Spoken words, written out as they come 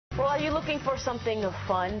are you looking for something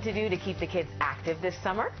fun to do to keep the kids active this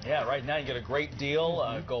summer? Yeah, right now you get a great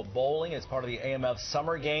deal. Go bowling as part of the AMF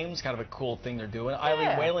Summer Games. Kind of a cool thing they're doing. Yeah.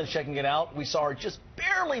 Eileen Whalen's checking it out. We saw her just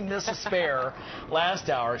barely miss a spare last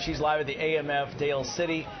hour. She's live at the AMF Dale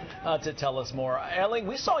City to tell us more. Eileen,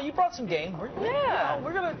 we saw you brought some game. We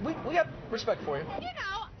got respect for you. You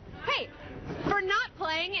know, hey, for not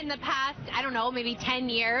playing in the past, I don't know, maybe 10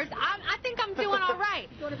 years, I think I'm doing all right.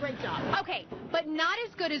 Doing a great job. Okay, but not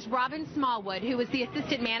as good as Robin Smallwood, who was the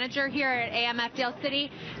assistant manager here at AMF Dale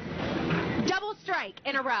City. Double strike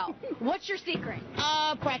in a row. What's your secret?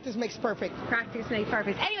 Practice makes perfect. Practice makes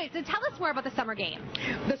perfect. Anyway, so tell us more about the summer game.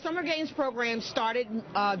 The Summer Games program started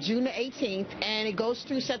June the 18th, and it goes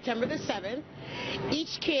through September the 7th.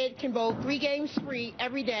 Each kid can bowl 3 games free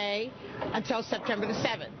every day until September the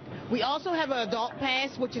 7th. We also have an adult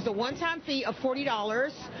pass, which is a one-time fee of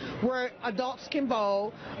 $40, where adults can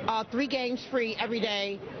bowl 3 games free every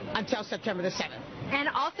day until September the 7th. And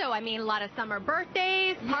also, I mean, a lot of summer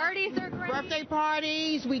birthdays, parties are great. Birthday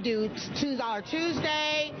parties, we do $2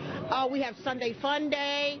 Tuesday, we have Sunday Fun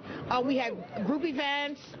Day, we have group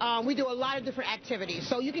events, we do a lot of different activities.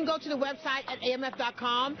 So you can go to the website at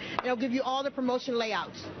amf.com, and it'll give you all the promotion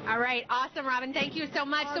layouts. All right, awesome, Robin. Thank you so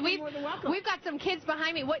much. So we've got some kids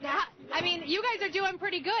behind me. I mean, you guys are doing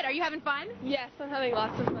pretty good. Are you having fun? Yes, I'm having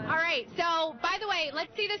lots of fun. All right, so by the way,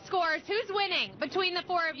 let's see the scores. Who's winning between the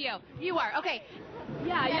 4 of you? You are. Okay.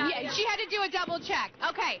 Yeah. She had to do a double check.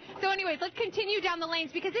 Okay, so anyways, let's continue down the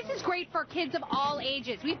lanes because this is great for kids of all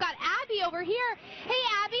ages. We've got Abby over here. Hey,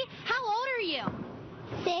 Abby, how old are you?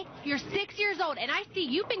 6. You're 6 years old, and I see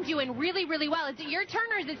you've been doing really, really well. Is it your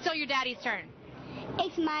turn or is it still your daddy's turn?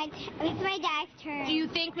 It's my dad's turn. Do you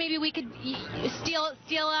think maybe we could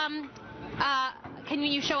can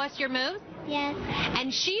you show us your moves? Yes.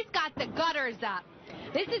 And she's got the gutters up.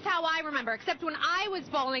 This is how I remember, except when I was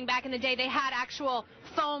bowling back in the day, they had actual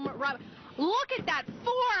foam rubber. Look at that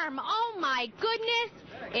form. Oh, my goodness.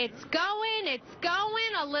 It's going.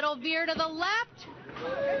 A little veer to the left.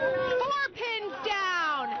 4 pins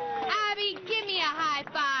down. Abby, give me a high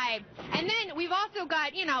five. And then we've also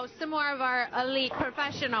got, you know, some more of our elite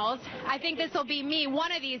professionals. I think this will be me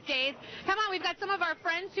one of these days. Come on, we've got some of our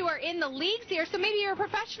friends who are in the leagues here, so maybe you're a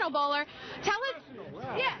professional bowler. Tell us.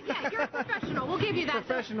 Yeah, you're a professional. We'll give you that.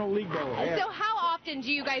 Professional league bowler. Yeah. So how often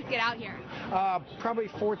do you guys get out here? Probably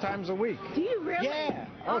 4 times a week. Do you really? Yeah.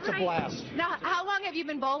 Oh, it's a blast. Now, how long have you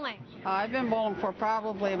been bowling? I've been bowling for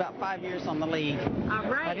probably about 5 years on the league. All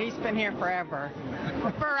right. But he's been here forever.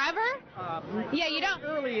 Forever? Yeah, you don't.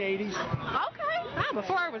 Early 80s. Okay. Ah,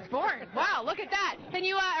 before I was born. Wow, look at that. Can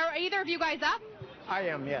you, are either of you guys up? I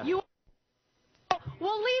am, yeah.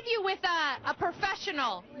 We'll leave you with a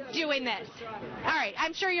professional doing this. All right,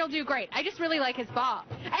 I'm sure you'll do great. I just really like his ball.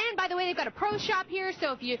 And by the way, they've got a pro shop here,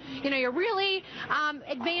 so if you're really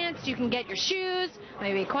advanced, you can get your shoes.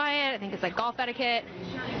 Maybe quiet. I think it's like golf etiquette.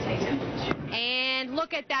 And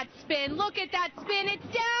look at that spin. Look at that spin. It's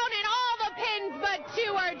down, and all the pins but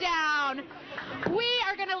 2 are down. We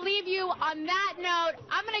are going to leave you on that note.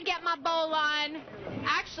 I'm going to get my bowl on.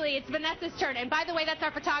 Actually, it's Vanessa's turn. And by the way, that's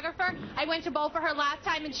our photographer. I went to bowl for her last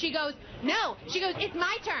time, and she goes, no. She goes, it's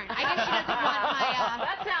my turn. I guess she doesn't want my...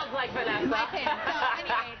 that sounds like Vanessa. My pin.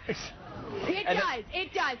 So, anyway,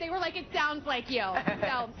 it does. They were like, it sounds like you.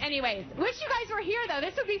 So, anyways, wish you guys were here, though.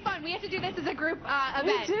 This would be fun. We have to do this as a group event.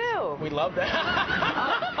 Me too. We love that.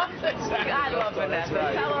 I love Vanessa.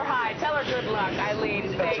 Right. Tell her hi. Tell her good luck, Eileen.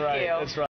 Thank you. That's right.